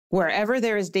Wherever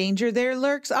there is danger, there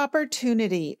lurks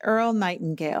opportunity. Earl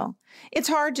Nightingale. It's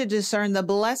hard to discern the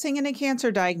blessing in a cancer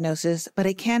diagnosis, but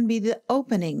it can be the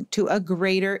opening to a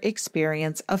greater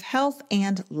experience of health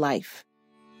and life.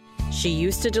 She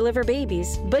used to deliver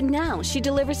babies, but now she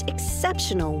delivers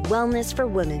exceptional wellness for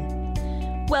women.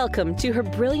 Welcome to Her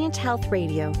Brilliant Health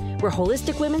Radio, where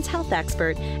holistic women's health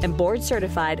expert and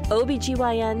board-certified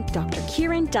OBGYN Dr.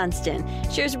 Kieran Dunstan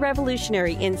shares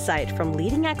revolutionary insight from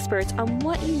leading experts on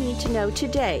what you need to know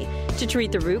today to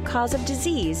treat the root cause of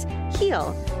disease,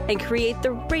 heal, and create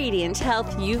the radiant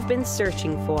health you've been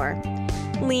searching for.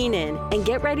 Lean in and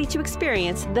get ready to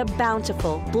experience the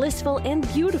bountiful, blissful, and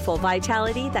beautiful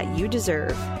vitality that you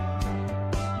deserve.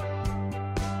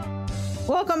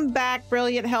 Welcome back,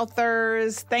 Brilliant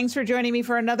Healthers. Thanks for joining me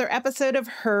for another episode of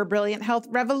Her Brilliant Health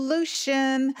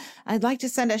Revolution. I'd like to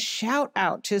send a shout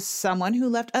out to someone who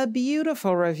left a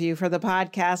beautiful review for the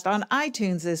podcast on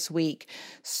iTunes this week.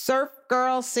 Surf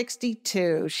Girl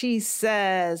 62. She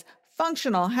says,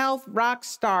 functional health rock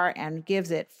star, and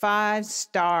gives it 5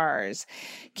 stars.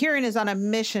 Kieran is on a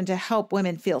mission to help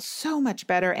women feel so much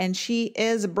better, and she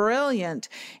is brilliant.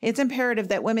 It's imperative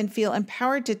that women feel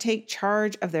empowered to take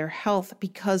charge of their health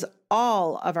because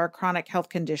all of our chronic health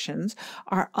conditions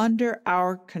are under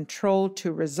our control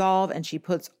to resolve, and she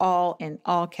puts all in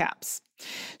all caps.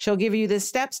 She'll give you the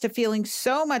steps to feeling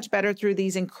so much better through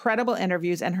these incredible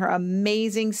interviews and her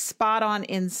amazing spot-on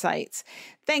insights.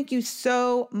 Thank you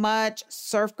so much,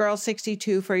 Surf Girl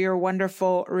 62, for your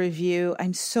wonderful review.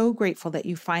 I'm so grateful that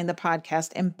you find the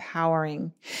podcast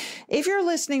empowering. If you're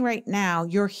listening right now,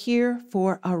 you're here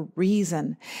for a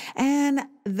reason. And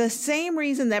the same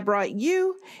reason that brought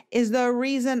you is the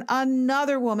reason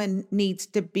another woman needs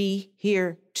to be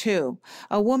here too.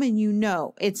 A woman you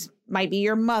know. It might be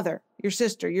your mother, your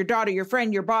sister, your daughter, your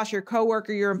friend, your boss, your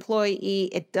coworker, your employee.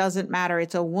 It doesn't matter.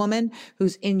 It's a woman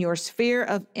who's in your sphere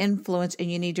of influence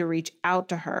and you need to reach out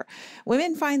to her.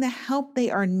 Women find the help they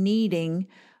are needing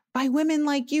by women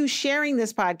like you sharing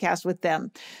this podcast with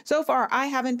them. So far, I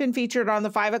haven't been featured on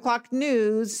the 5 o'clock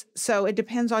news, so it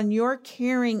depends on your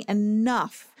caring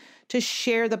enough to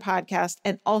share the podcast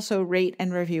and also rate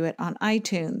and review it on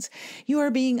iTunes. You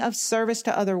are being of service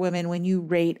to other women when you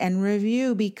rate and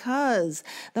review because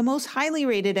the most highly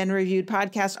rated and reviewed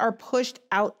podcasts are pushed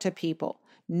out to people.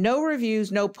 No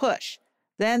reviews, no push.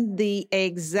 Then the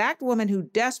exact woman who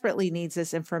desperately needs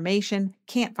this information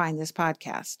can't find this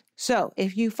podcast. So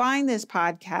if you find this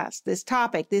podcast, this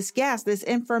topic, this guest, this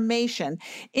information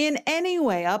in any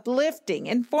way uplifting,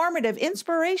 informative,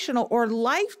 inspirational, or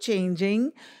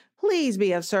life-changing, please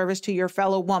be of service to your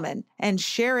fellow woman and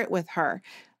share it with her.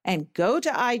 And go to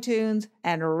iTunes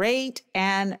and rate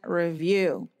and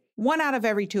review. 1 out of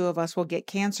every 2 of us will get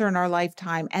cancer in our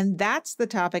lifetime, and that's the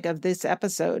topic of this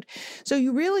episode. So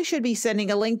you really should be sending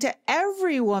a link to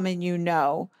every woman you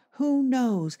know. Who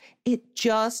knows? It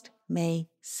just may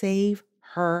save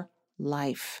her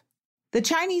life. The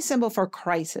Chinese symbol for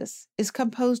crisis is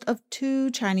composed of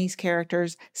 2 Chinese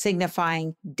characters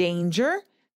signifying danger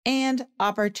and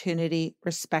opportunity,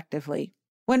 respectively.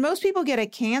 When most people get a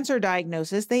cancer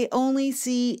diagnosis, they only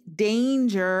see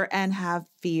danger and have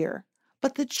fear.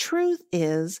 But the truth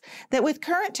is that with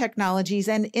current technologies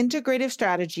and integrative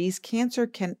strategies, cancer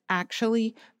can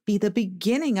actually be the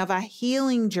beginning of a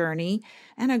healing journey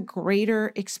and a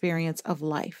greater experience of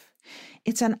life.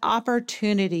 It's an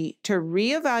opportunity to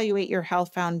reevaluate your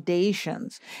health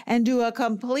foundations and do a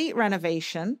complete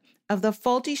renovation of the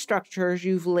faulty structures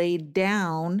you've laid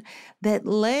down that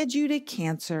led you to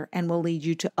cancer and will lead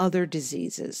you to other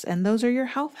diseases. And those are your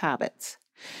health habits.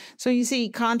 So you see,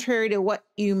 contrary to what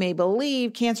you may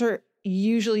believe, cancer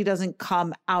usually doesn't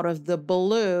come out of the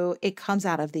blue. It comes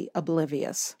out of the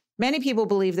oblivious. Many people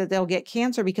believe that they'll get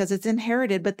cancer because it's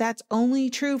inherited, but that's only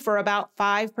true for about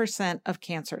 5% of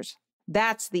cancers.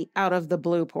 That's the out of the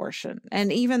blue portion.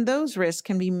 And even those risks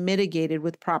can be mitigated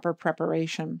with proper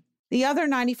preparation. The other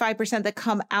 95% that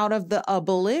come out of the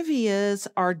oblivious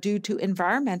are due to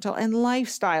environmental and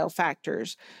lifestyle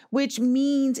factors, which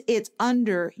means it's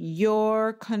under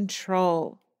your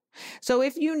control. So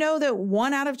if you know that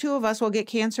 1 out of 2 of us will get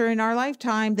cancer in our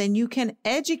lifetime, then you can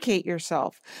educate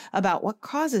yourself about what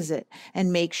causes it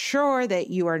and make sure that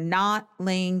you are not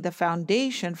laying the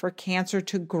foundation for cancer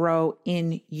to grow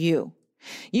in you.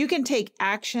 You can take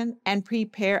action and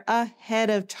prepare ahead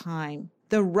of time.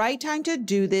 The right time to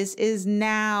do this is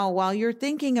now while you're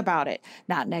thinking about it,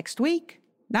 not next week,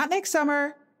 not next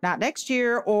summer, not next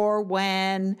year, or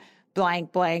when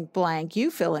blank, blank, blank.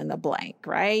 You fill in the blank,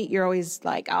 right? You're always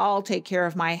like, I'll take care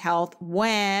of my health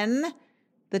when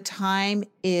the time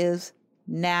is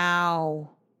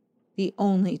now. The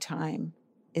only time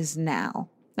is now.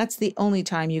 That's the only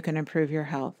time you can improve your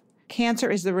health.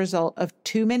 Cancer is the result of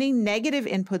too many negative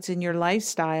inputs in your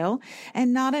lifestyle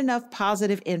and not enough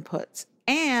positive inputs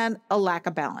and a lack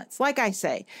of balance. Like I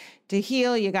say, to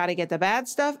heal, you got to get the bad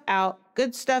stuff out,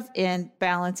 good stuff in,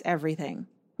 balance everything.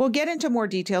 We'll get into more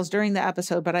details during the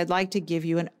episode, but I'd like to give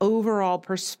you an overall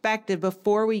perspective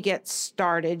before we get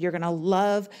started. You're going to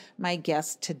love my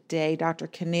guest today, Dr.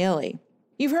 Connealy.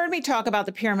 You've heard me talk about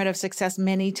the pyramid of success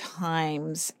many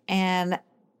times, and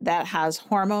that has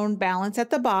hormone balance at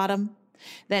the bottom.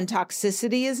 Then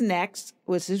toxicity is next,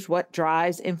 which is what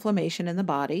drives inflammation in the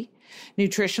body.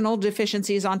 Nutritional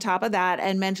deficiencies on top of that,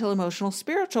 and mental, emotional,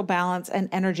 spiritual balance and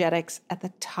energetics at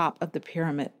the top of the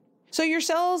pyramid. So your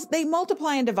cells, they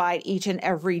multiply and divide each and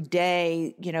every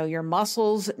day. You know, your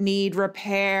muscles need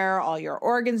repair, all your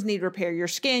organs need repair, your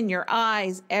skin, your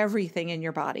eyes, everything in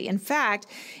your body. In fact,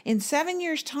 in 7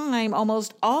 years' time,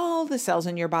 almost all the cells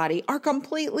in your body are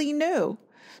completely new.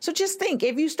 So just think,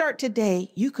 if you start today,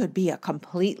 you could be a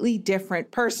completely different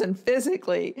person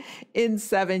physically in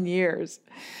 7 years.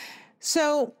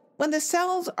 So when the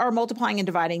cells are multiplying and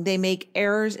dividing, they make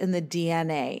errors in the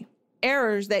DNA,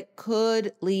 errors that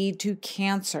could lead to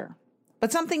cancer.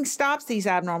 But something stops these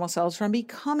abnormal cells from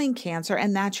becoming cancer,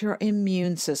 and that's your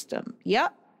immune system.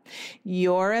 Yep,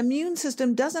 your immune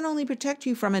system doesn't only protect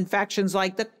you from infections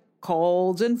like the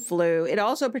colds and flu, it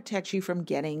also protects you from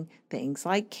getting things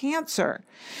like cancer.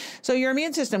 So your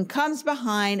immune system comes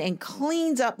behind and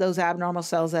cleans up those abnormal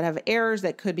cells that have errors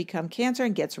that could become cancer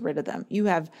and gets rid of them. You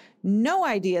have no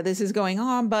idea this is going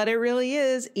on, but it really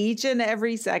is each and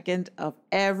every second of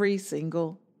every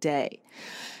single day.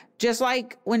 Just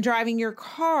like when driving your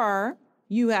car,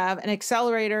 you have an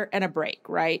accelerator and a brake,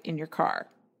 right, in your car.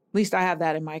 At least I have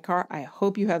that in my car. I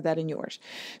hope you have that in yours.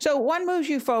 So one moves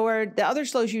you forward, the other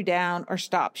slows you down or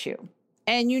stops you.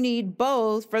 And you need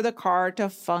both for the car to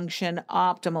function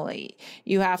optimally.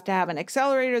 You have to have an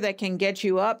accelerator that can get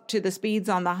you up to the speeds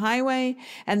on the highway,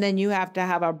 and then you have to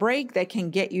have a brake that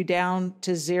can get you down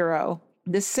to zero.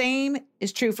 The same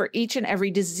is true for each and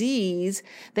every disease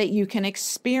that you can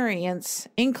experience,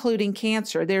 including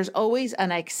cancer. There's always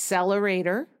an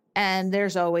accelerator and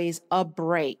there's always a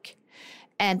brake.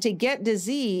 And to get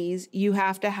disease, you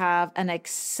have to have an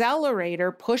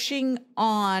accelerator pushing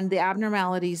on the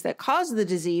abnormalities that cause the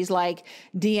disease, like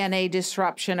DNA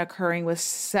disruption occurring with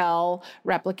cell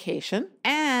replication.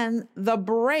 And the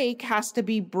brake has to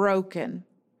be broken.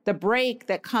 The brake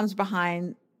that comes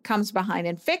behind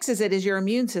and fixes it is your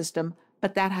immune system,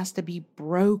 but that has to be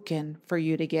broken for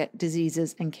you to get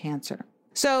diseases and cancer.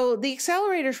 So the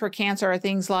accelerators for cancer are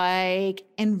things like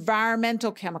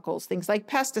environmental chemicals, things like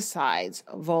pesticides,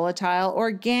 volatile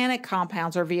organic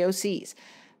compounds or VOCs,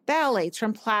 phthalates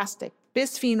from plastic,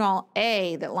 bisphenol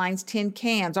A that lines tin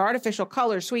cans, artificial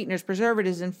colors, sweeteners,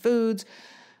 preservatives in foods,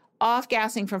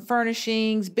 off-gassing from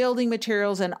furnishings, building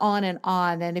materials, and on and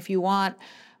on. And if you want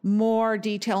more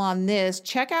detail on this,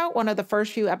 check out one of the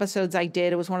first few episodes I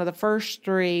did. It was one of the first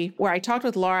 3 where I talked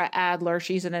with Laura Adler.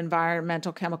 She's an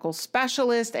environmental chemical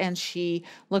specialist, and she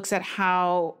looks at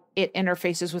how it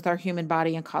interfaces with our human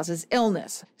body and causes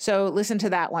illness. So listen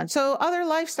to that one. So other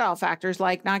lifestyle factors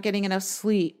like not getting enough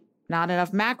sleep, not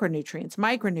enough macronutrients,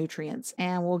 micronutrients,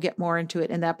 and we'll get more into it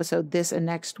in the episode this and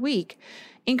next week,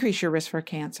 increase your risk for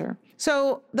cancer.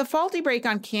 So the faulty brake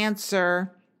on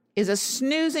cancer is a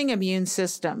snoozing immune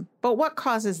system. But what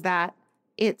causes that?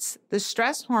 It's the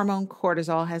stress hormone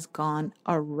cortisol has gone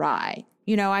awry.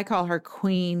 You know, I call her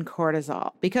Queen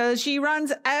Cortisol because she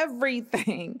runs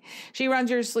everything. She runs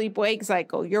your sleep-wake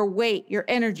cycle, your weight, your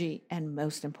energy, and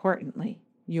most importantly,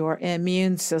 your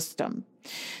immune system.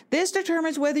 This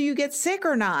determines whether you get sick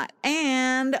or not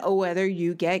and whether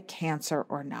you get cancer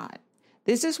or not.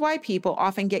 This is why people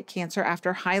often get cancer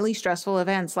after highly stressful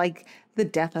events like the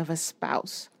death of a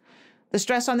spouse. The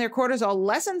stress on their cortisol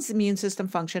lessens immune system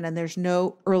function, and there's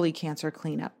no early cancer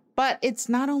cleanup. But it's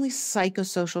not only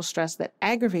psychosocial stress that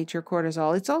aggravates your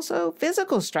cortisol, it's also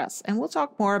physical stress. And we'll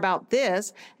talk more about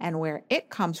this and where it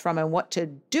comes from and what to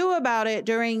do about it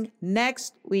during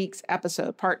next week's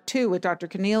episode, part 2 with Dr.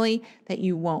 Connealy, that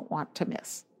you won't want to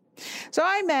miss. So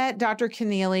I met Dr.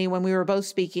 Connealy when we were both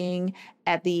speaking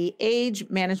at the Age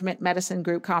Management Medicine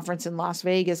Group conference in Las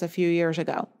Vegas a few years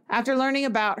ago. After learning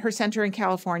about her center in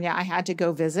California, I had to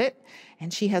go visit,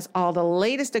 and she has all the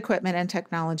latest equipment and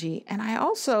technology. And I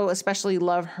also especially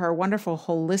love her wonderful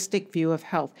holistic view of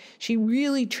health. She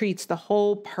really treats the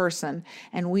whole person,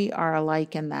 and we are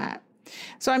alike in that.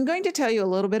 So I'm going to tell you a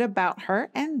little bit about her,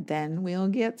 and then we'll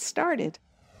get started.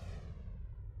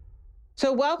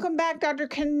 So, welcome back, Dr.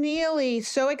 Connealy.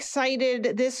 So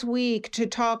excited this week to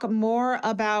talk more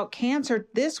about cancer.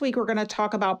 This week, we're going to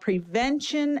talk about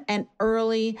prevention and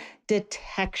early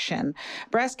detection.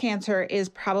 Breast cancer is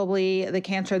probably the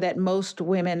cancer that most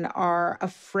women are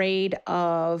afraid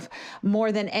of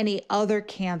more than any other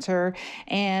cancer.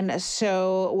 And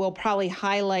so we'll probably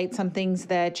highlight some things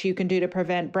that you can do to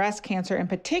prevent breast cancer in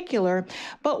particular.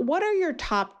 But what are your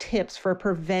top tips for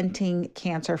preventing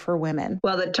cancer for women?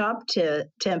 Well, the top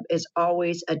tip is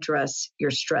always address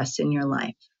your stress in your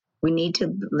life. We need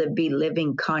to be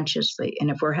living consciously. And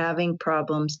if we're having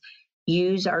problems,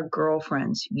 use our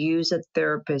girlfriends, use a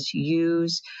therapist,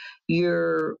 use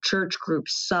your church group,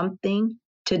 something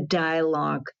to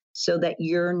dialogue so that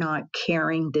you're not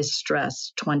carrying this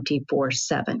stress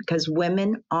 24/7. Because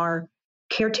women are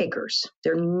caretakers.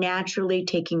 They're naturally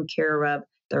taking care of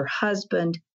their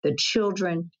husband, the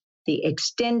children, the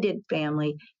extended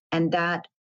family, and that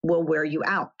will wear you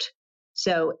out.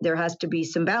 So there has to be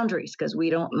some boundaries because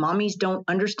mommies don't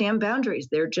understand boundaries.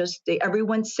 They're just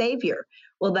everyone's savior.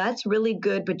 Well, that's really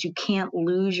good, but you can't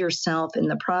lose yourself in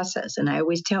the process. And I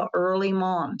always tell early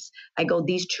moms, I go,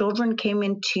 these children came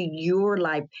into your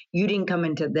life. You didn't come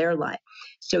into their life.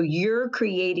 So you're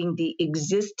creating the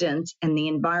existence and the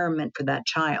environment for that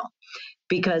child,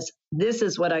 because this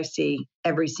is what I see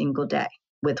every single day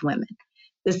with women.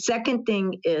 The second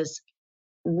thing is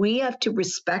we have to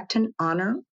respect and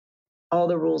honor all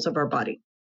the rules of our body.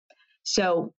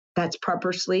 So that's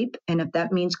proper sleep. And if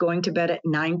that means going to bed at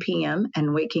 9 p.m.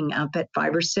 and waking up at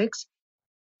 5 or 6,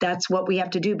 that's what we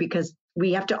have to do, because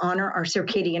we have to honor our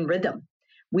circadian rhythm.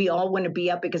 We all want to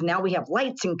be up because now we have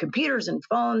lights and computers and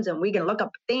phones and we can look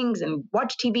up things and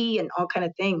watch TV and all kind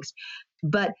of things.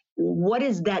 But what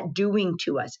is that doing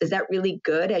to us? Is that really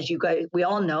good? As you guys, we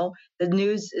all know, the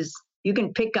news is, you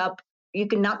can pick up, you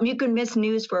can miss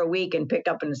news for a week and pick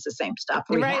up and it's the same stuff.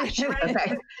 Right.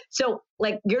 Okay. So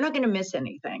you're not going to miss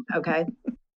anything. Okay.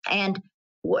 And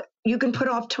what you can put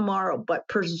off tomorrow, but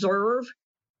preserve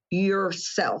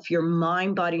yourself, your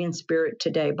mind, body, and spirit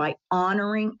today by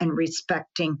honoring and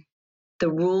respecting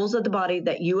the rules of the body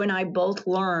that you and I both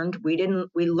learned. We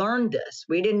learned this.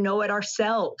 We didn't know it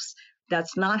ourselves.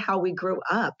 That's not how we grew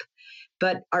up.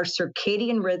 But our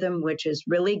circadian rhythm, which is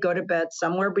really go to bed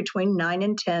somewhere between 9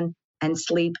 and 10 and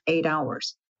sleep 8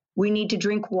 hours. We need to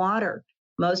drink water.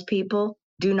 Most people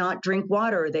do not drink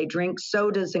water. They drink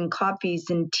sodas and coffees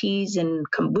and teas and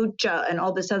kombucha and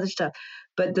all this other stuff.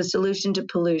 But the solution to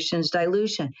pollution is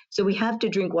dilution. So we have to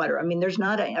drink water. I mean, there's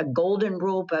not a golden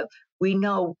rule, but we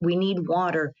know we need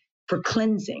water for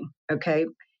cleansing, okay,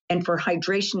 and for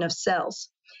hydration of cells.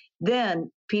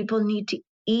 Then people need to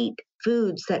eat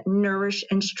foods that nourish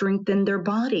and strengthen their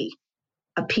body.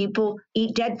 People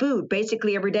eat dead food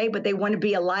basically every day, but they want to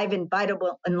be alive and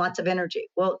vital and lots of energy.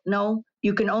 Well, no,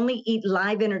 you can only eat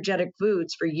live energetic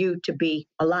foods for you to be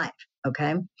alive,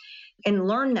 okay? And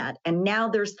learn that. And now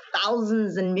there's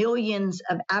thousands and millions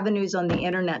of avenues on the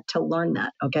internet to learn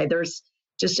that, okay? There's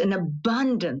just an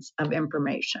abundance of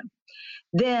information.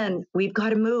 Then we've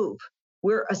got to move.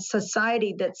 We're a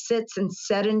society that sits in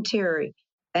sedentary.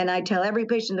 And I tell every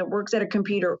patient that works at a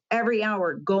computer every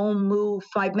hour, go move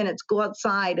 5 minutes, go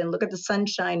outside and look at the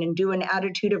sunshine and do an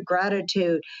attitude of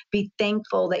gratitude. Be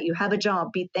thankful that you have a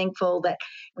job. Be thankful that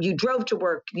you drove to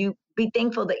work. You be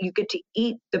thankful that you get to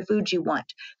eat the food you want.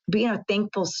 Be in a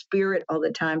thankful spirit all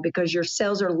the time because your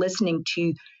cells are listening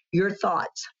to your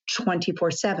thoughts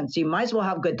 24/7. So you might as well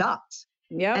have good thoughts.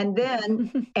 Yeah. And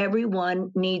then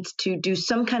everyone needs to do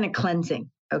some kind of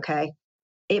cleansing, okay?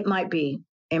 It might be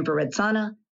infrared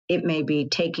sauna. It may be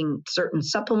taking certain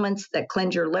supplements that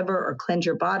cleanse your liver or cleanse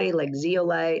your body, like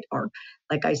zeolite or,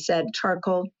 like I said,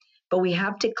 charcoal. But we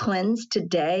have to cleanse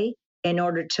today in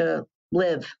order to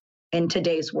live in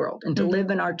today's world. And to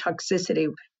live in our toxicity,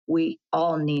 we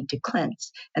all need to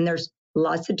cleanse. And there's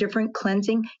lots of different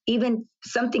cleansing, even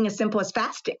something as simple as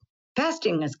fasting.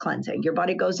 Fasting is cleansing. Your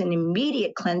body goes in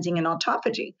immediate cleansing and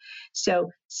autophagy.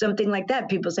 So something like that,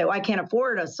 people say, well, I can't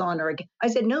afford a sauna. I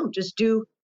said, no, just do.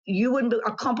 You wouldn't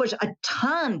accomplish a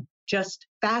ton just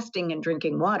fasting and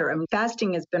drinking water. I mean,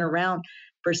 fasting has been around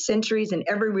for centuries in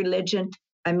every religion.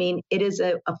 I mean, it is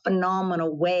a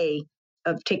phenomenal way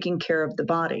of taking care of the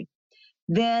body.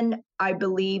 Then I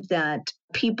believe that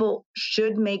people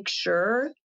should make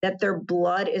sure that their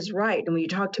blood is right. And when you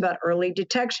talked about early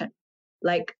detection,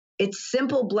 like it's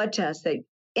simple blood tests that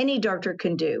any doctor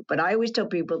can do. But I always tell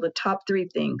people the top 3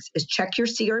 things is check your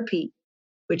CRP,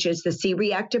 which is the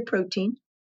C-reactive protein.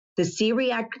 The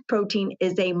C-reactive protein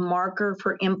is a marker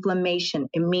for inflammation.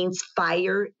 It means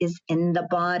fire is in the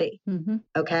body,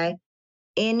 okay?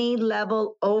 Any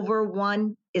level over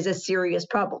 1 is a serious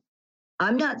problem.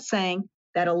 I'm not saying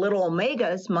that a little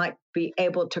omegas might be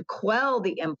able to quell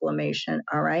the inflammation,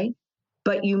 all right?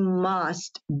 But you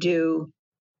must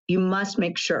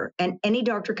make sure, and any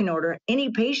doctor can order,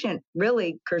 any patient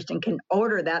really, Kirsten, can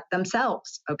order that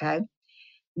themselves, okay?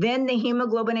 Then the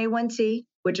hemoglobin A1C,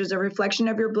 which is a reflection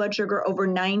of your blood sugar over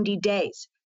 90 days.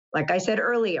 Like I said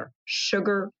earlier,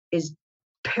 sugar is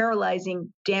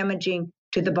paralyzing, damaging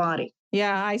to the body.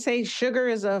 Yeah, I say sugar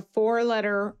is a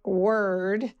 4-letter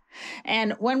word.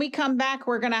 And when we come back,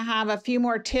 we're going to have a few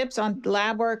more tips on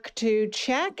lab work to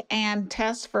check and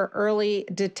test for early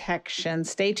detection.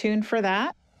 Stay tuned for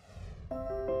that.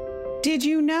 Did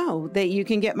you know that you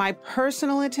can get my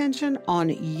personal attention on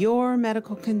your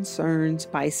medical concerns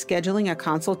by scheduling a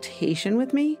consultation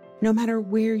with me, no matter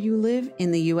where you live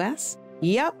in the U.S.?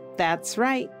 Yep, that's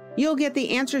right. You'll get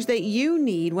the answers that you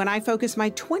need when I focus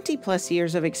my 20-plus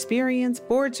years of experience,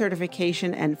 board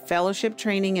certification, and fellowship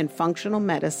training in functional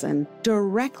medicine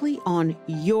directly on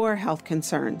your health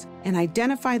concerns and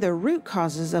identify the root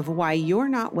causes of why you're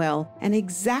not well and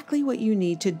exactly what you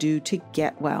need to do to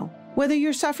get well. Whether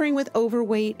you're suffering with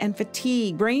overweight and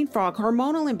fatigue, brain fog,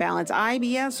 hormonal imbalance,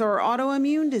 IBS, or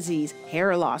autoimmune disease,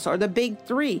 hair loss, or the big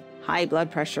three, high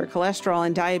blood pressure, cholesterol,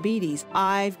 and diabetes,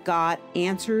 I've got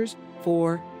answers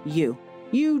for you.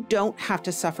 You don't have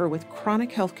to suffer with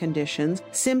chronic health conditions,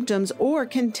 symptoms, or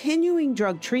continuing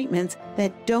drug treatments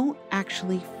that don't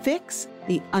actually fix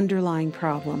the underlying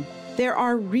problem. There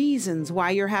are reasons why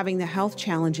you're having the health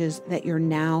challenges that you're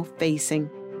now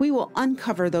facing. We will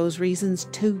uncover those reasons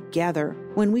together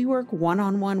when we work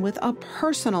one-on-one with a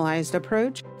personalized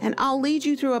approach, and I'll lead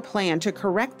you through a plan to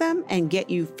correct them and get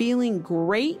you feeling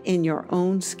great in your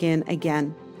own skin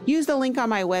again. Use the link on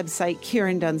my website,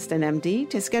 Kieran Dunstan MD,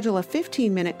 to schedule a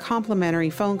 15-minute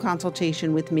complimentary phone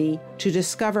consultation with me to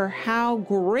discover how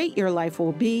great your life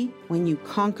will be when you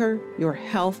conquer your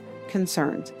health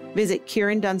concerns. Visit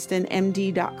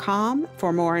KieranDunstanMD.com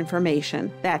for more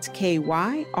information. That's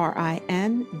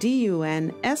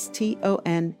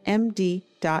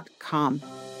KYRINDUNSTONMD.com.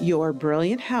 Your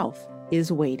brilliant health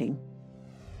is waiting.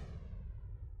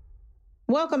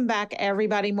 Welcome back,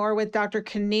 everybody. More with Dr.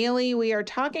 Connealy. We are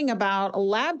talking about a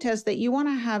lab test that you want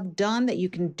to have done that you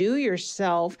can do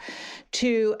yourself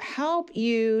to help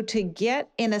you to get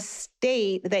in a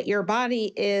state that your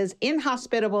body is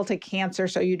inhospitable to cancer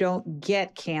so you don't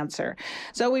get cancer.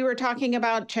 So we were talking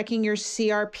about checking your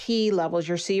CRP levels,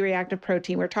 your C-reactive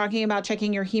protein. We're talking about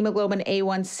checking your hemoglobin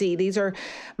A1C. These are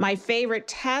my favorite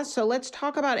tests. So let's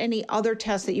talk about any other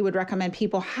tests that you would recommend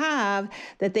people have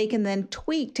that they can then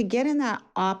tweak to get in that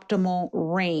optimal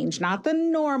range, not the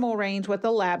normal range, what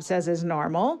the lab says is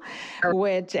normal,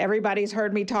 which everybody's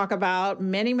heard me talk about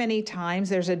many, many times.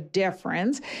 There's a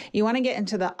difference. You want to get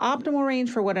into the optimal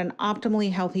range for what an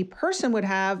optimally healthy person would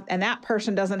have, and that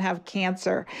person doesn't have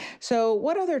cancer. So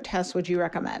what other tests would you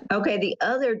recommend? Okay, the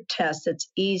other test that's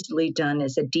easily done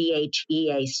is a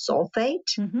DHEA sulfate.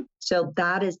 Mm-hmm. So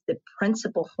that is the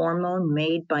principal hormone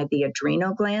made by the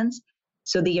adrenal glands.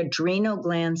 So the adrenal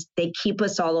glands, they keep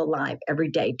us all alive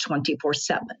every day,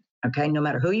 24/7, okay, no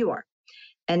matter who you are.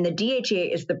 And the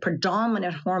DHEA is the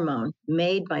predominant hormone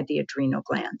made by the adrenal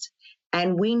glands.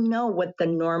 And we know what the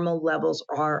normal levels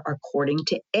are according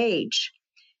to age.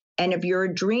 And if your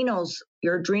adrenals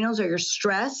are your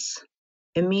stress,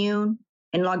 immune,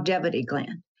 and longevity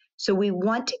gland. So we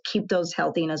want to keep those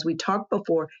healthy. And as we talked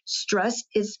before, stress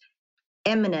is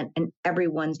imminent in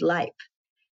everyone's life.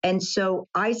 And so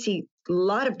I see a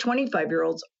lot of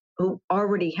 25-year-olds who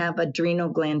already have adrenal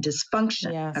gland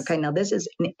dysfunction. Yes. Okay, now this is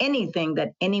anything that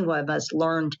any one of us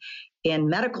learned in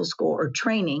medical school or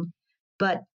training,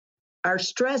 but our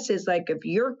stress is like if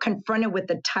you're confronted with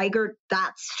the tiger,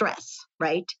 that's stress,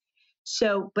 right?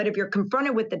 So, but if you're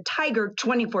confronted with the tiger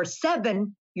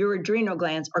 24/7, your adrenal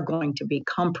glands are going to be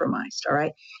compromised, all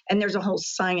right? And there's a whole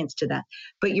science to that.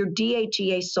 But your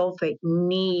DHEA sulfate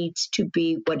needs to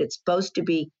be what it's supposed to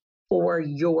be for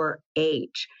your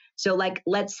age. So like,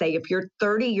 let's say if you're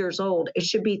 30 years old, it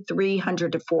should be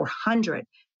 300 to 400.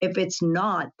 If it's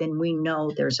not, then we know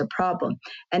there's a problem.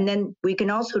 And then we can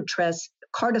also test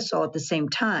cortisol at the same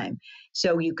time.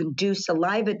 So you can do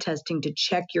saliva testing to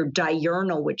check your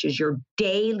diurnal, which is your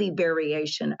daily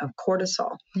variation of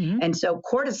cortisol. Mm-hmm. And so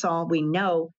cortisol, we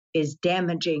know, is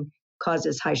damaging,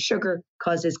 causes high sugar,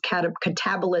 causes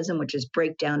catabolism, which is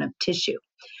breakdown of tissue.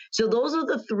 So those are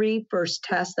the three first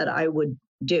tests that I would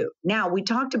do. Now, we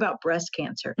talked about breast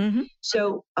cancer. Mm-hmm.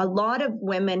 So a lot of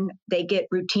women, they get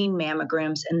routine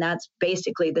mammograms, and that's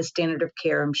basically the standard of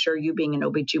care. I'm sure you being an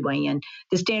OBGYN,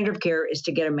 the standard of care is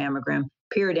to get a mammogram,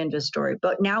 period, end of story.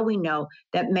 But now we know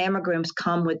that mammograms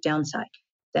come with downside.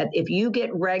 that if you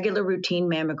get regular routine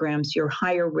mammograms, you're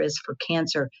higher risk for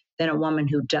cancer than a woman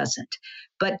who doesn't.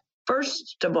 But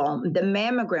first of all, the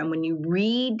mammogram, when you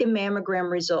read the mammogram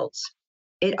results,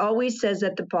 it always says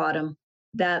at the bottom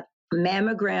that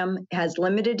mammogram has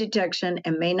limited detection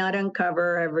and may not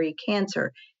uncover every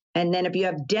cancer. And then if you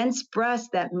have dense breasts,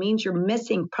 that means you're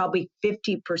missing probably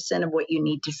 50% of what you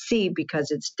need to see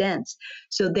because it's dense.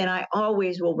 So then I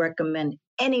always will recommend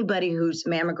anybody whose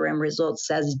mammogram results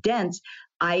says dense,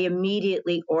 I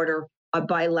immediately order a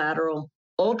bilateral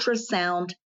ultrasound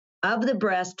of the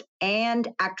breast and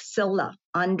axilla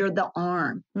under the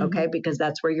arm, okay, because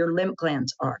that's where your lymph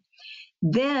glands are.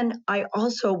 Then I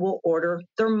also will order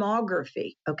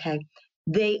thermography, okay?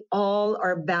 They all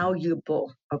are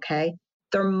valuable, okay?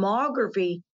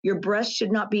 Thermography, your breast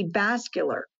should not be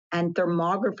vascular, and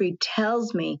thermography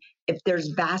tells me if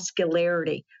there's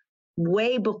vascularity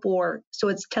way before. So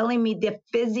it's telling me the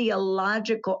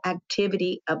physiological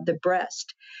activity of the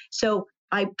breast. So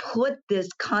I put this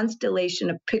constellation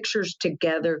of pictures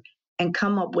together and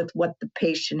come up with what the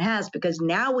patient has, because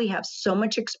now we have so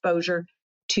much exposure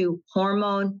to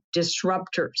hormone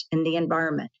disruptors in the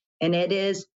environment. And it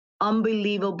is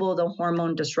unbelievable, the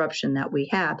hormone disruption that we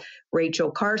have.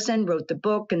 Rachel Carson wrote the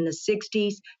book in the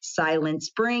 60s, Silent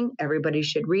Spring. Everybody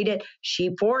should read it.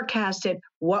 She forecasted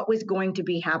what was going to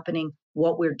be happening,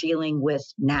 what we're dealing with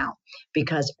now,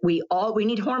 because we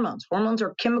need hormones. Hormones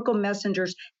are chemical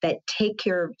messengers that take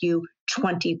care of you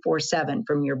 24/7,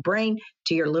 from your brain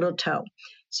to your little toe.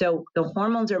 So the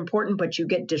hormones are important, but you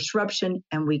get disruption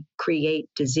and we create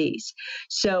disease.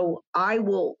 So I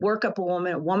will work up a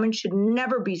woman. A woman should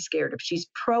never be scared if she's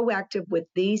proactive with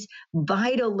these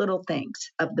vital little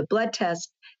things of the blood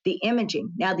test, the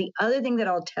imaging. Now, the other thing that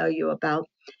I'll tell you about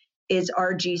is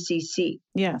RGCC.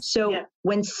 Yeah. So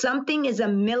when something is a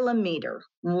millimeter,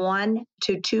 1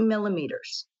 to 2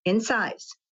 millimeters in size,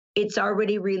 it's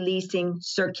already releasing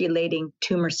circulating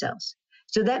tumor cells.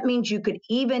 So that means you could,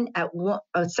 even at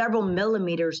several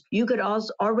millimeters, you could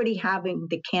also already having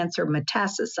the cancer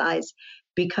metastasize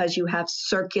because you have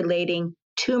circulating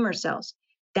tumor cells.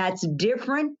 That's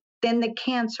different than the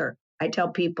cancer. I tell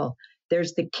people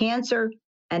there's the cancer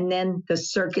and then the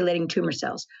circulating tumor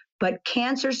cells. But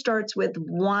cancer starts with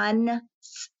one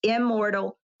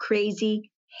immortal,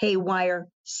 crazy, haywire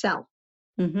cell.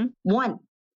 One.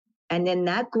 And then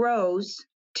that grows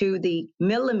to the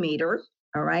millimeter,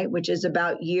 all right, which is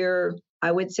about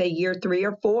I would say year 3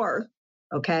 or 4,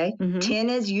 okay? 10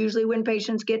 is usually when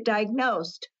patients get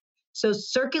diagnosed. So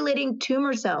circulating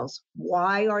tumor cells,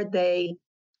 why are they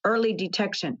early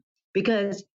detection?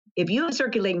 Because if you have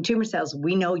circulating tumor cells,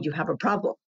 we know you have a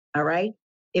problem, all right?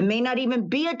 It may not even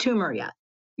be a tumor yet.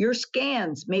 Your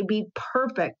scans may be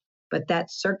perfect, but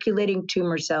that circulating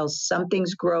tumor cells,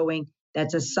 something's growing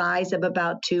that's a size of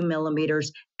about 2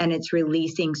 millimeters, and it's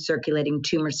releasing circulating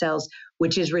tumor cells,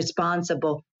 which is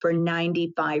responsible for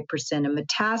 95% of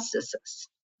metastasis.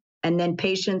 And then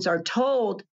patients are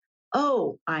told,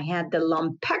 oh, I had the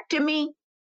lumpectomy.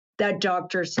 The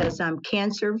doctor says I'm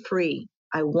cancer-free.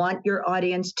 I want your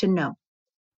audience to know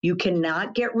you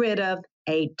cannot get rid of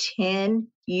a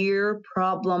 10-year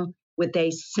problem with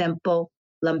a simple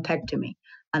lumpectomy.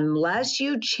 Unless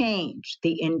you change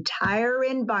the entire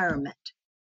environment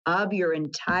of your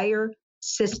entire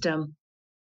system,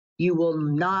 you will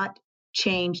not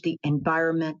change the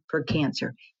environment for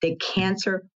cancer. The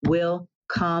cancer will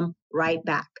come right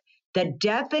back. The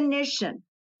definition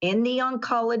in the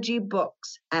oncology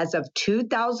books as of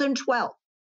 2012,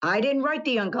 I didn't write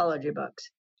the oncology books.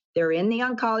 They're in the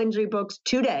oncology books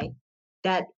today,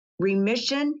 that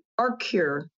remission or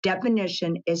cure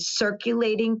definition is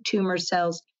circulating tumor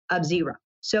cells of 0.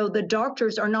 So the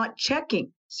doctors are not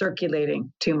checking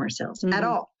circulating tumor cells at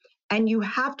all. And you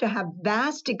have to have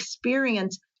vast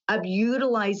experience of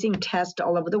utilizing tests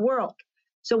all over the world.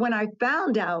 So when I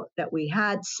found out that we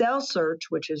had Cell Search,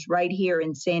 which is right here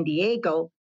in San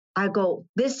Diego, I go,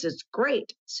 this is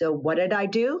great. So what did I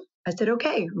do? I said,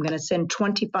 okay, I'm going to send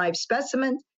 25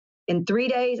 specimens. In 3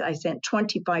 days, I sent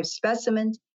 25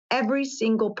 specimens. Every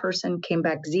single person came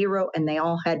back 0, and they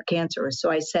all had cancer.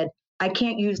 So I said, I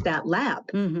can't use that lab.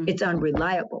 It's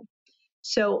unreliable.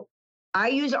 So I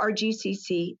use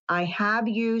RGCC. I have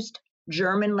used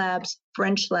German labs,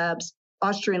 French labs,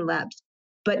 Austrian labs,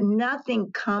 but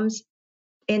nothing comes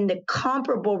in the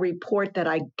comparable report that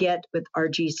I get with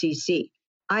RGCC.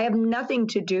 I have nothing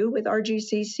to do with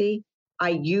RGCC. I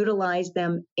utilize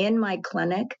them in my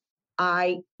clinic.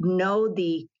 I know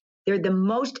they're the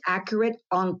most accurate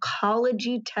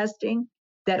oncology testing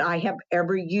that I have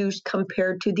ever used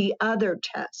compared to the other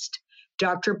test.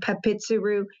 Dr.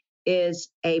 Papizzaru is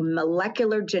a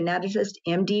molecular geneticist,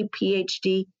 MD,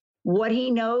 PhD. What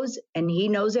he knows, and he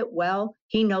knows it well,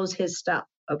 he knows his stuff,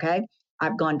 okay?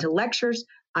 I've gone to lectures.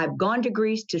 I've gone to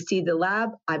Greece to see the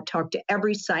lab. I've talked to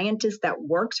every scientist that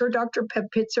works for Dr.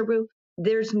 Pepitzeru.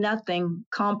 There's nothing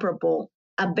comparable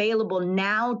available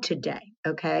now today,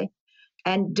 okay?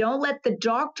 And don't let the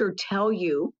doctor tell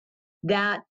you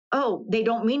that, oh, they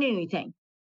don't mean anything.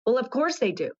 Well, of course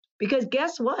they do. Because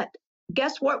guess what?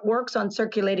 Guess what works on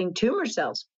circulating tumor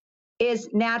cells is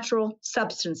natural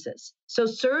substances. So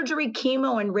surgery,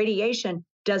 chemo, and radiation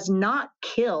does not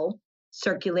kill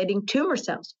circulating tumor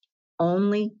cells.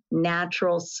 Only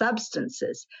natural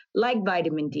substances like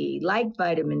vitamin D, like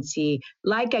vitamin C,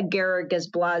 like agaricus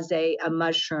blazei, a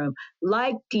mushroom,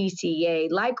 like DCA,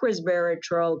 like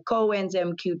resveratrol,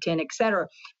 coenzyme Q10, etc.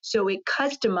 So it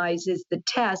customizes the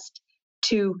test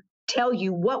to tell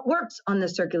you what works on the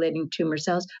circulating tumor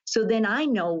cells. So then I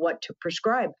know what to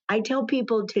prescribe. I tell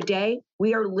people today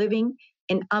we are living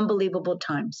in unbelievable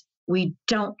times. We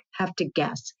don't have to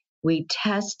guess. We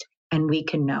test and we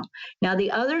can know. Now,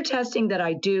 the other testing that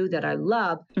I do that I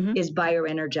love is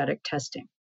bioenergetic testing.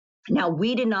 Now,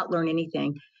 we did not learn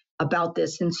anything about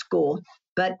this in school,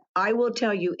 but I will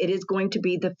tell you it is going to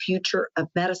be the future of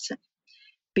medicine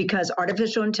because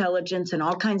artificial intelligence and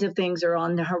all kinds of things are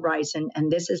on the horizon. And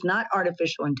this is not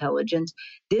artificial intelligence.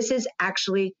 This is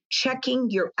actually checking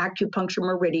your acupuncture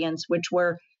meridians, which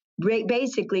were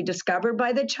basically discovered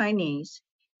by the Chinese.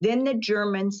 Then the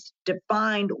Germans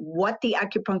defined what the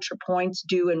acupuncture points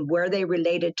do and where they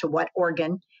related to what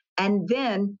organ. And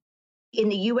then in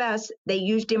the US, they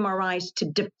used MRIs to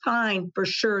define for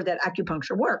sure that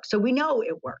acupuncture works. So we know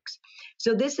it works.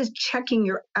 So this is checking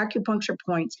your acupuncture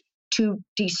points to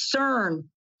discern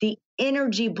the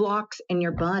energy blocks in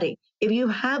your body. If you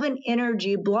have an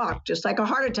energy block, just like a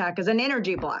heart attack is an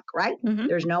energy block, right?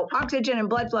 There's no oxygen and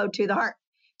blood flow to the heart.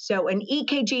 So an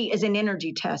EKG is an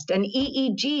energy test. An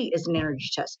EEG is an energy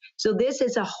test. So this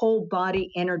is a whole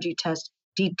body energy test,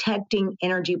 detecting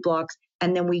energy blocks.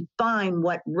 And then we find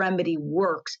what remedy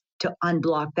works to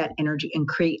unblock that energy and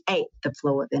create the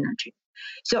flow of energy.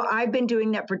 So I've been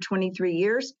doing that for 23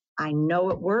 years. I know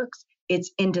it works.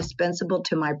 It's indispensable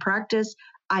to my practice.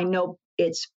 I know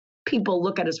it's people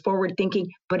look at us forward thinking,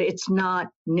 but it's not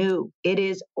new. It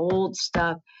is old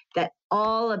stuff that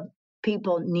all of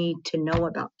people need to know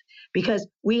about because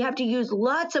we have to use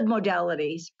lots of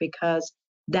modalities because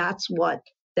that's what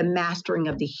the mastering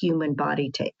of the human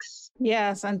body takes.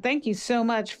 Yes. And thank you so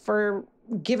much for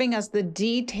giving us the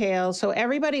details. So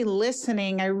everybody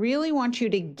listening, I really want you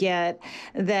to get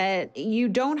that you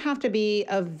don't have to be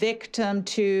a victim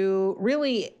to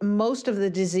really most of the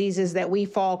diseases that we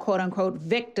fall, quote unquote,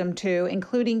 victim to,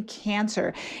 including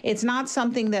cancer. It's not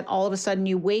something that all of a sudden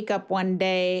you wake up one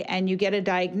day and you get a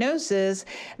diagnosis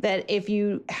that if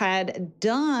you had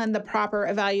done the proper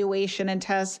evaluation and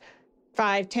tests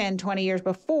 5, 10, 20 years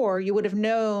before, you would have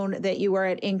known that you were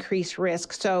at increased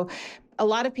risk. So a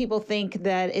lot of people think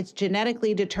that it's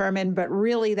genetically determined, but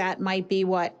really that might be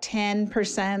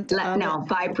 10%? No,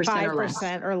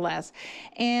 5% or less.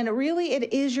 And really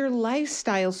it is your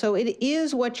lifestyle. So it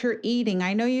is what you're eating.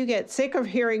 I know you get sick of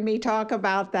hearing me talk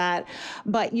about that,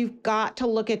 but you've got to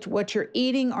look at what you're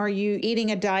eating. Are you eating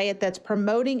a diet that's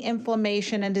promoting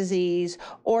inflammation and disease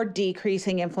or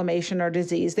decreasing inflammation or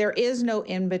disease? There is no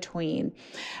in between.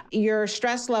 Your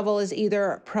stress level is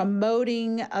either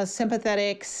promoting a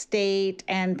sympathetic state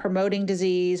and promoting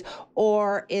disease,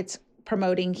 or it's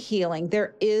promoting healing.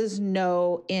 There is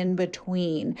no in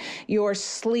between. Your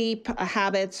sleep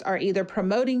habits are either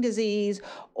promoting disease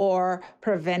or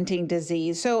preventing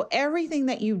disease. So everything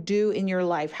that you do in your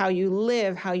life, how you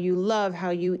live, how you love, how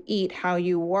you eat, how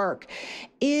you work,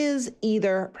 is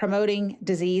either promoting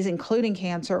disease, including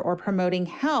cancer, or promoting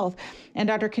health. And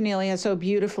Dr. Connealy has so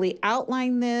beautifully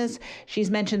outlined this. She's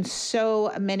mentioned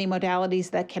so many modalities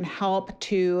that can help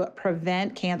to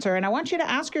prevent cancer. And I want you to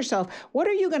ask yourself, what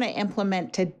are you going to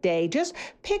implement today? Just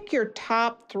pick your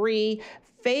top 3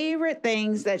 favorite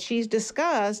things that she's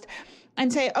discussed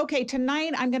and say, okay,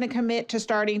 tonight I'm going to commit to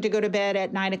starting to go to bed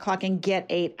at 9 o'clock and get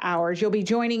 8 hours. You'll be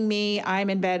joining me. I'm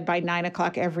in bed by 9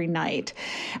 o'clock every night,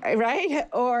 right?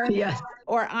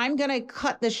 Or I'm going to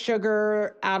cut the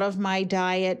sugar out of my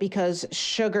diet because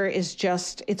sugar is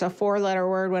it's a 4-letter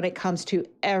word when it comes to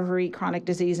every chronic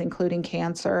disease, including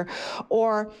cancer.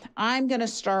 Or I'm going to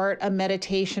start a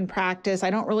meditation practice. I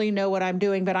don't really know what I'm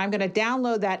doing, but I'm going to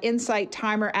download that Insight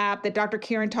Timer app that Dr.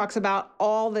 Karen talks about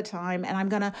all the time. And I'm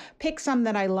going to pick some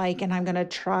that I like and I'm going to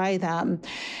try them.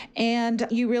 And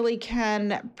you really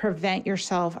can prevent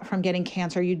yourself from getting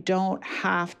cancer. You don't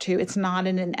have to. It's not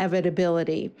an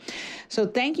inevitability. So So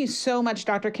thank you so much,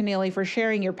 Dr. Connealy, for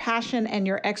sharing your passion and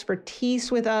your expertise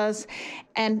with us.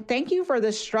 And thank you for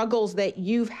the struggles that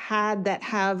you've had that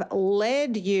have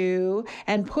led you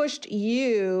and pushed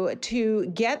you to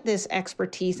get this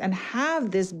expertise and have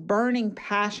this burning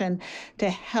passion to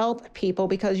help people,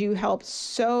 because you help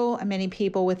so many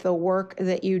people with the work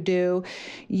that you do.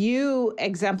 You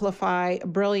exemplify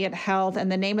brilliant health,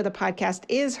 and the name of the podcast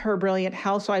is Her Brilliant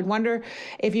Health. So I'd wonder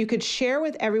if you could share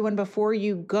with everyone before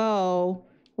you go,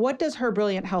 what does Her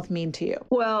Brilliant Health mean to you?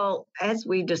 Well, as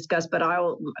we discussed, but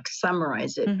I'll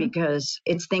summarize it because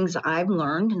it's things I've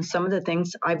learned and some of the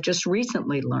things I've just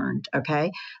recently learned. Okay.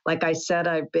 Like I said,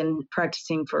 I've been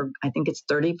practicing for, I think it's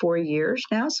 34 years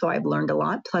now. So I've learned a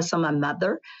lot. Plus, I'm a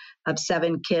mother of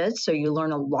 7 kids. So you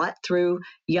learn a lot through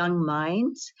young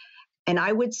minds. And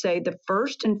I would say the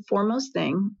first and foremost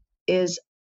thing is,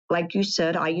 like you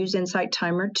said, I use Insight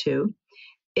Timer too,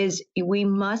 is we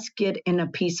must get in a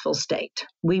peaceful state.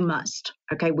 We must,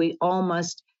 okay? We all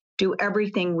must do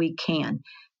everything we can.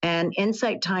 And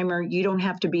Insight Timer, you don't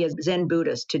have to be a Zen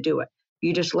Buddhist to do it.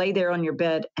 You just lay there on your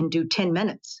bed and do 10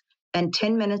 minutes. And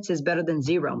 10 minutes is better than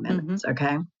 0 minutes,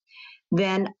 okay?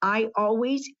 Then I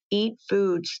always eat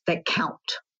foods that count,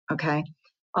 okay?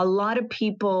 A lot of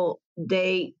people,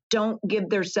 they don't give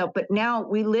themselves, but now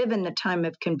we live in the time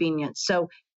of convenience. So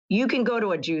you can go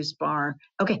to a juice bar.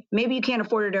 Okay, maybe you can't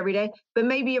afford it every day, but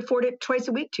maybe you afford it twice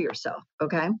a week to yourself,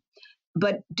 okay?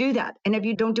 But do that. And if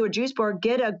you don't do a juice bar,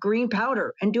 get a green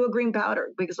powder and do a green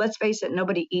powder, because let's face it,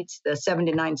 nobody eats the 7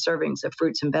 to 9 servings of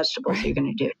fruits and vegetables you're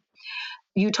going to do.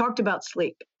 You talked about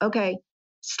sleep. Okay,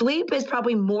 sleep is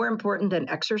probably more important than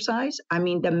exercise. I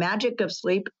mean, the magic of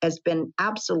sleep has been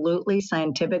absolutely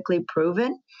scientifically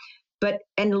proven,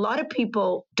 and a lot of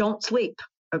people don't sleep.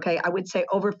 Okay, I would say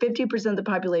over 50% of the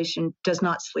population does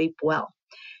not sleep well.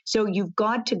 So you've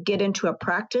got to get into a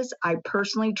practice. I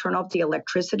personally turn off the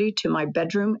electricity to my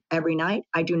bedroom every night.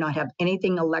 I do not have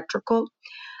anything electrical.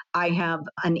 I have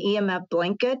an EMF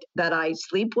blanket that I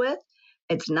sleep with.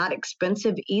 It's not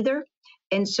expensive either.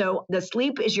 And so the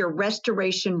sleep is your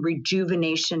restoration,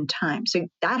 rejuvenation time. So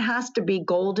that has to be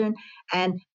golden.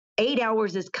 And 8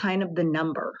 hours is kind of the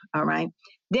number, all right?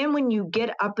 Then when you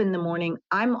get up in the morning,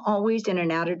 I'm always in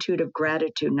an attitude of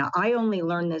gratitude. Now, I only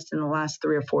learned this in the last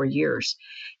 3 or 4 years.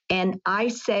 And I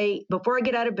say, before I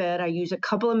get out of bed, I use a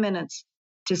couple of minutes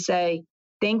to say,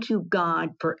 thank you, God,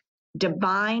 for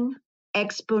divine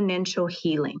exponential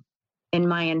healing in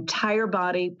my entire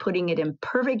body, putting it in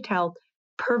perfect health,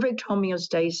 perfect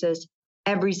homeostasis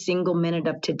every single minute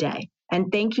of today. And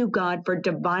thank you, God, for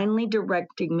divinely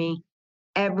directing me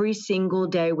every single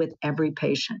day with every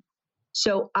patient.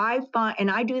 So I find,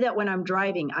 and I do that when I'm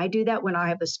driving. I do that when I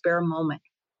have a spare moment.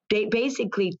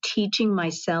 Basically teaching my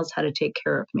cells how to take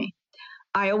care of me.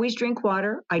 I always drink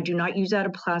water. I do not use out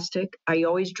of plastic. I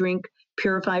always drink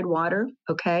purified water,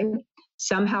 okay?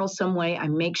 Somehow, some way, I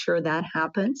make sure that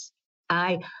happens.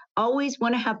 I always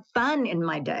want to have fun in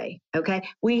my day, okay?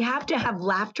 We have to have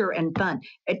laughter and fun.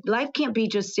 Life can't be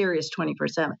just serious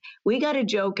 24/7. We got to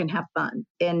joke and have fun.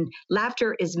 And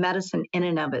laughter is medicine in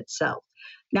and of itself.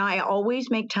 Now, I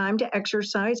always make time to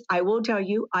exercise. I will tell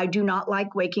you, I do not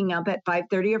like waking up at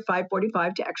 5:30 or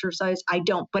 5:45 to exercise. I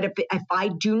don't. But if I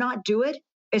do not do it,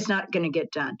 it's not going to get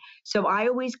done. So I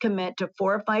always commit to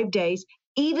 4 or 5 days,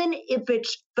 even if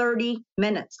it's 30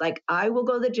 minutes. Like I will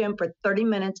go to the gym for 30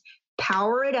 minutes,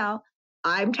 power it out.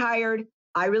 I'm tired.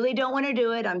 I really don't want to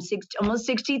do it. I'm almost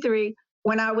 63.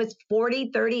 When I was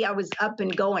 40, 30, I was up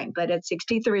and going. But at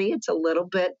 63, it's a little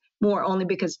bit more, only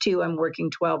because I'm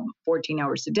working 12, 14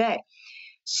 hours a day.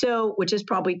 So, which is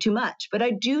probably too much, but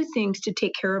I do things to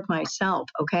take care of myself,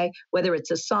 okay? Whether it's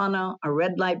a sauna, a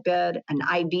red light bed, an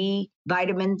IV,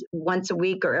 vitamins once a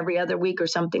week or every other week or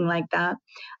something like that.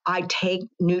 I take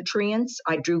nutrients.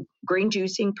 I do green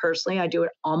juicing personally. I do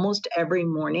it almost every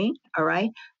morning, all right?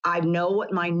 I know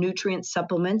what my nutrient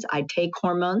supplements. I take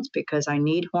hormones because I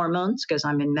need hormones because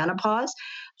I'm in menopause.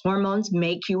 Hormones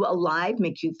make you alive,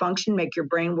 make you function, make your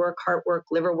brain work, heart work,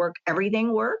 liver work,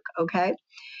 everything work, okay?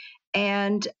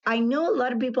 And I know a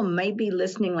lot of people may be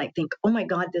listening, think, oh my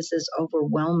God, this is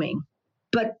overwhelming.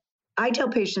 But I tell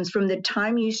patients from the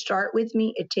time you start with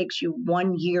me, it takes you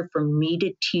 1 year for me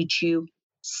to teach you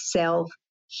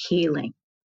self-healing,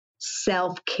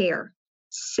 self-care.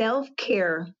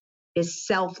 Self-care is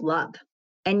self-love.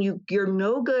 And you're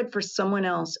no good for someone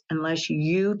else unless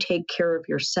you take care of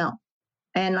yourself.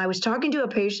 And I was talking to a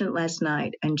patient last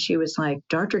night, and she was like,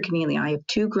 Dr. Connealy, I have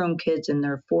 2 grown kids in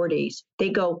their 40s.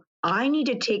 They go, I need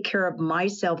to take care of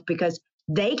myself because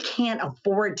they can't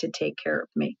afford to take care of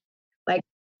me.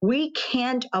 We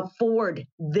can't afford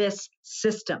this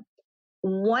system.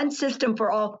 one system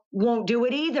for all won't do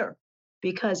it either,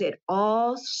 because it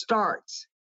all starts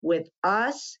with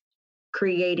us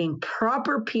creating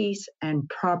proper peace and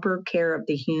proper care of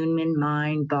the human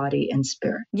mind, body, and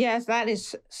spirit. Yes, that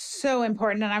is so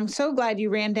important. And I'm so glad you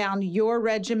ran down your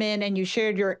regimen and you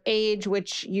shared your age,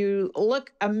 which you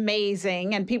look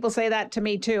amazing. And people say that to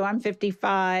me too. I'm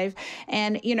 55.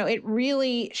 And, it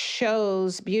really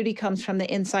shows beauty comes from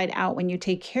the inside out when you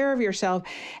take care of yourself.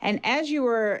 And as you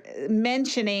were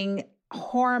mentioning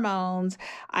hormones,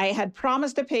 I had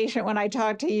promised a patient when I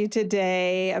talked to you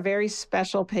today, a very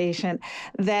special patient,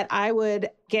 that I would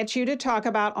get you to talk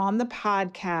about on the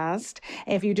podcast.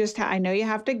 If you just, I know you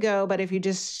have to go, but if you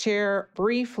just share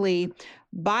briefly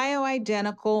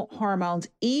bioidentical hormones,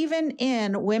 even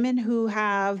in women who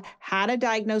have had a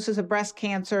diagnosis of breast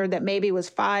cancer that maybe was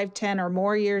 5, 10 or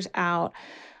more years out,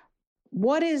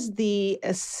 what is the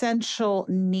essential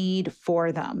need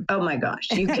for them? Oh my gosh,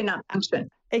 you cannot function.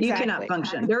 Exactly. You cannot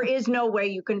function. There is no way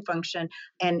you can function.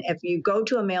 And if you go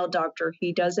to a male doctor,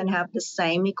 he doesn't have the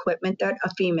same equipment that a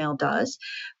female does,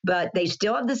 but they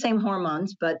still have the same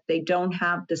hormones, but they don't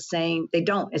have the same,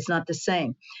 it's not the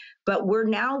same. But we're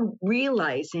now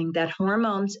realizing that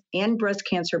hormones in breast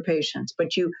cancer patients, but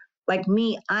like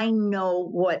me, I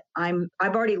know I've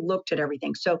already looked at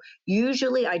everything. So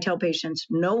usually I tell patients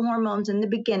no hormones in the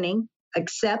beginning,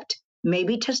 except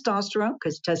maybe testosterone,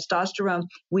 because testosterone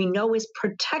we know is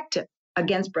protective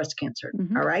against breast cancer.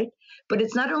 Mm-hmm. All right. But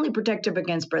it's not only protective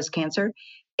against breast cancer,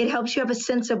 it helps you have a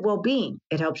sense of well-being.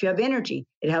 It helps you have energy.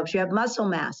 It helps you have muscle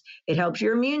mass. It helps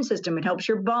your immune system. It helps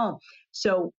your bone.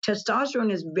 So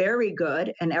testosterone is very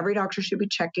good, and every doctor should be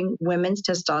checking women's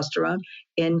testosterone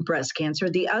in breast cancer.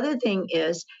 The other thing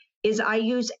is I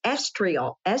use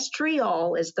estriol.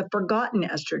 Estriol is the forgotten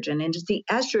estrogen, and it's the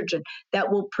estrogen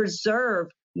that will preserve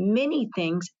many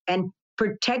things and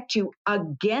protect you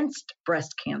against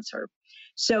breast cancer.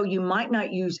 So you might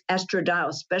not use estradiol,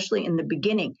 especially in the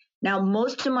beginning. Now,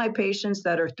 most of my patients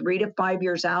that are 3 to 5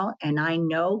 years out, and I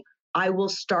know I will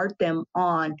start them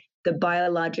on the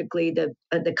biologically,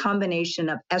 the combination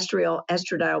of estriol,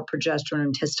 estradiol, progesterone,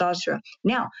 and testosterone.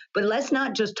 Now, but let's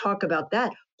not just talk about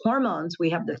that. Hormones, we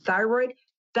have the thyroid.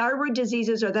 Thyroid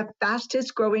diseases are the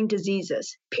fastest growing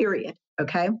diseases, period.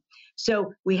 Okay.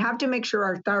 So we have to make sure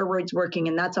our thyroid's working,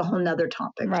 and that's a whole nother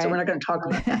topic. Right. So we're not going to talk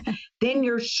about that. Then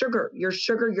your sugar,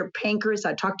 your pancreas,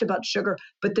 I talked about sugar,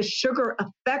 but the sugar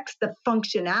affects the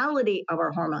functionality of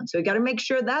our hormones. So we got to make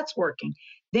sure that's working.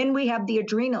 Then we have the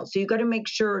adrenals. So you got to make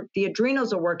sure the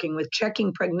adrenals are working with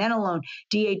checking pregnenolone,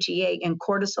 DHEA, and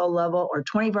cortisol level, or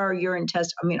 24-hour urine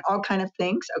test. I mean, all kind of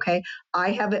things. Okay.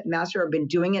 I have it mastered. I've been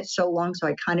doing it so long, so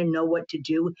I kind of know what to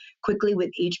do quickly with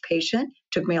each patient.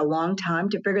 Took me a long time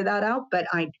to figure that out, but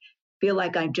I feel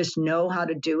like I just know how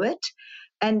to do it.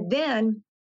 And then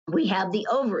we have the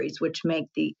ovaries, which make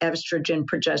the estrogen,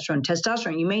 progesterone,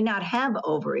 testosterone. You may not have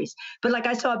ovaries, but like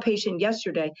I saw a patient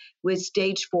yesterday with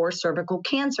stage 4 cervical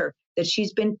cancer that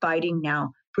she's been fighting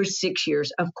now for 6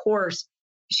 years. Of course,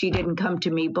 she didn't come to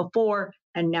me before,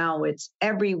 and now it's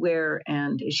everywhere,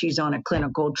 and she's on a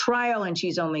clinical trial, and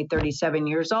she's only 37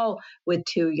 years old with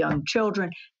 2 young children,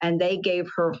 and they gave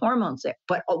her hormones.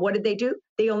 But what did they do?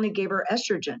 They only gave her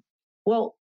estrogen.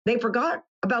 Well, they forgot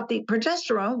about the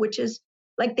progesterone, which is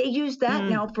like they use that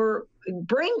now for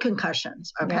brain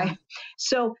concussions. Okay. Yeah.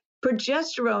 So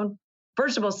progesterone,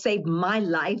 first of all, saved my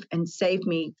life and saved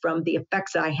me from the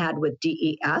effects that I had with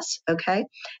DES. Okay.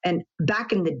 And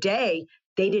back in the day,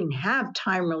 they didn't have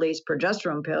time-release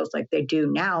progesterone pills like they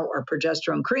do now, or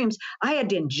progesterone creams. I had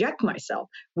to inject myself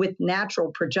with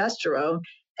natural progesterone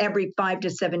every 5 to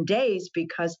 7 days,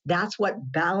 because that's what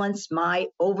balanced my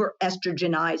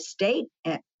over-estrogenized state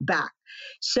back.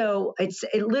 So it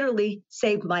literally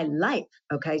saved my life.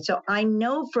 Okay. So I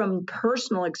know from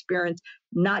personal experience,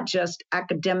 not just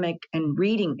academic and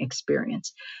reading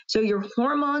experience. So your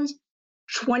hormones,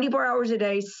 24 hours a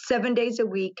day, 7 days a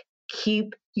week,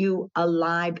 keep you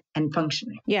alive and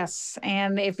functioning. Yes.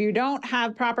 And if you don't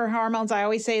have proper hormones, I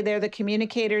always say they're the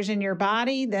communicators in your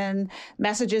body, then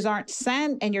messages aren't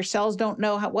sent and your cells don't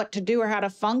know what to do or how to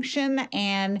function.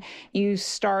 And you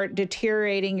start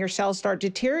deteriorating, your cells start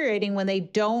deteriorating when they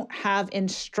don't have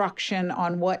instruction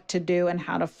on what to do and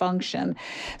how to function.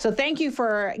 So thank you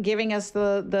for giving us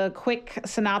the quick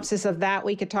synopsis of that.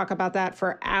 We could talk about that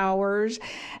for hours.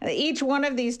 Each one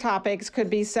of these topics could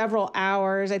be several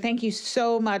hours. I thank you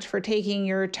so much for taking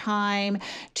your time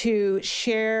to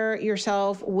share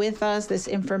yourself with us, this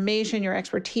information, your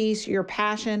expertise, your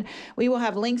passion. We will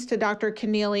have links to Dr.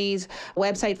 Connealy's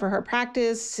website for her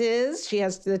practices. She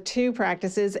has the 2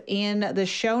 practices in the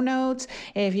show notes.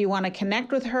 If you want to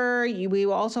connect with her, we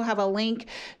will also have a link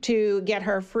to get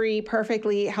her free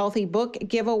Perfectly Healthy book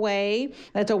giveaway.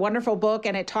 That's a wonderful book,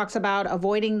 and it talks about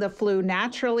avoiding the flu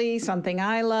naturally, something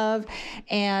I love,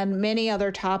 and many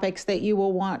other topics that you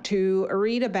will want to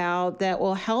read about that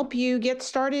will help you get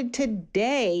started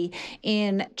today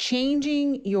in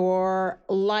changing your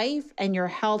life and your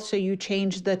health so you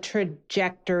change the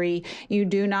trajectory. You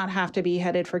do not have to be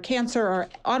headed for cancer or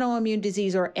autoimmune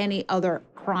disease or any other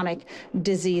chronic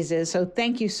diseases. So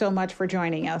thank you so much for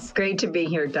joining us. Great to be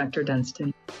here, Dr.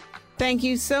 Dunstan. Thank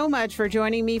you so much for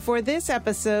joining me for this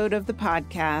episode of the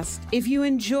podcast. If you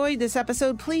enjoyed this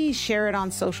episode, please share it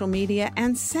on social media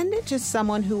and send it to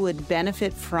someone who would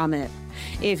benefit from it.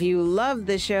 If you love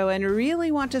the show and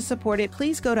really want to support it,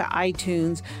 please go to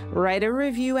iTunes, write a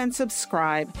review, and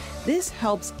subscribe. This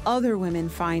helps other women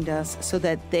find us so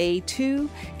that they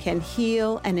too can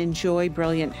heal and enjoy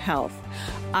brilliant health.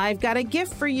 I've got a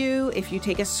gift for you. If you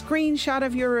take a screenshot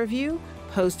of your review,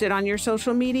 post it on your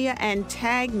social media, and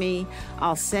tag me,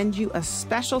 I'll send you a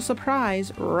special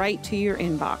surprise right to your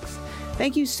inbox.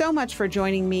 Thank you so much for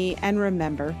joining me. And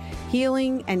remember,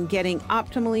 healing and getting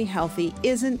optimally healthy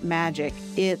isn't magic,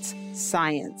 it's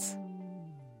science.